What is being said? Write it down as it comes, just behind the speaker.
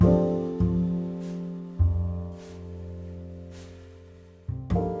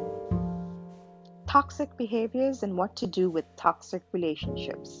Toxic behaviors and what to do with toxic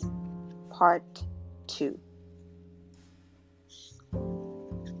relationships. Part 2.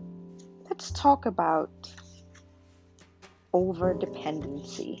 Let's talk about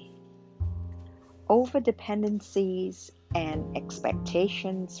overdependency. Overdependencies and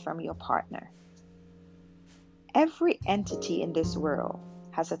expectations from your partner. Every entity in this world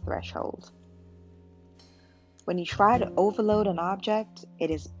has a threshold. When you try to overload an object, it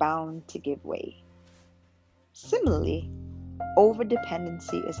is bound to give way. Similarly,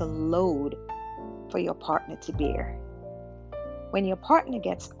 overdependency is a load for your partner to bear. When your partner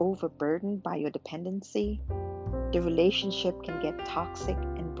gets overburdened by your dependency, the relationship can get toxic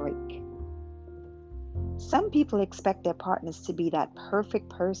and break. Some people expect their partners to be that perfect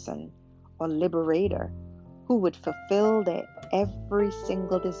person or liberator who would fulfill their every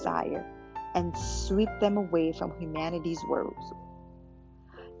single desire and sweep them away from humanity's woes.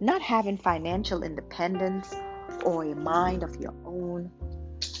 Not having financial independence or a mind of your own,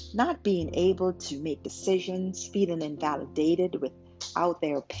 not being able to make decisions, feeling invalidated without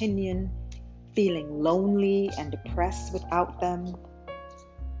their opinion, feeling lonely and depressed without them,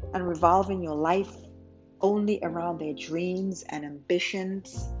 and revolving your life only around their dreams and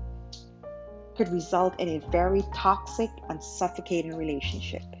ambitions could result in a very toxic and suffocating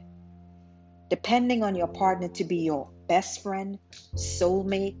relationship. Depending on your partner to be your best friend,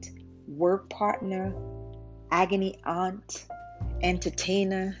 soulmate, work partner, agony aunt,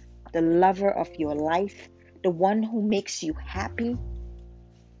 entertainer, the lover of your life, the one who makes you happy,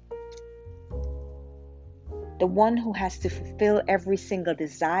 the one who has to fulfill every single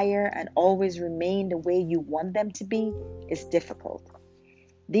desire and always remain the way you want them to be, is difficult.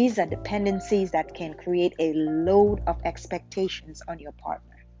 These are dependencies that can create a load of expectations on your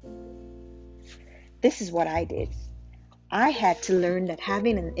partner. This is what I did. I had to learn that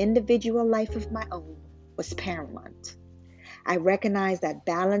having an individual life of my own was paramount. I recognized that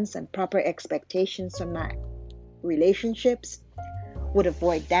balance and proper expectations from my relationships would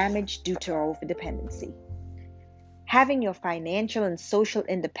avoid damage due to our overdependency. Having your financial and social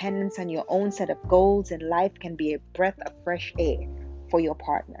independence and your own set of goals in life can be a breath of fresh air for your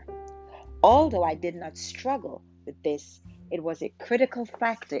partner. Although I did not struggle with this, it was a critical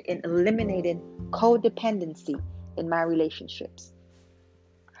factor in eliminating codependency in my relationships.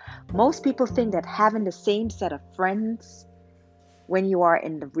 Most people think that having the same set of friends when you are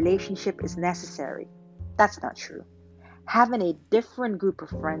in the relationship is necessary. That's not true. Having a different group of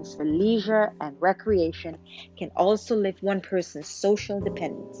friends for leisure and recreation can also lift one person's social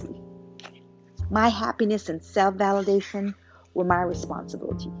dependency. My happiness and self-validation were my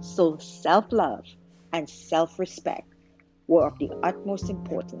responsibility, so self-love and self-respect were of the utmost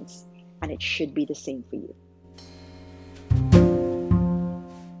importance, and it should be the same for you.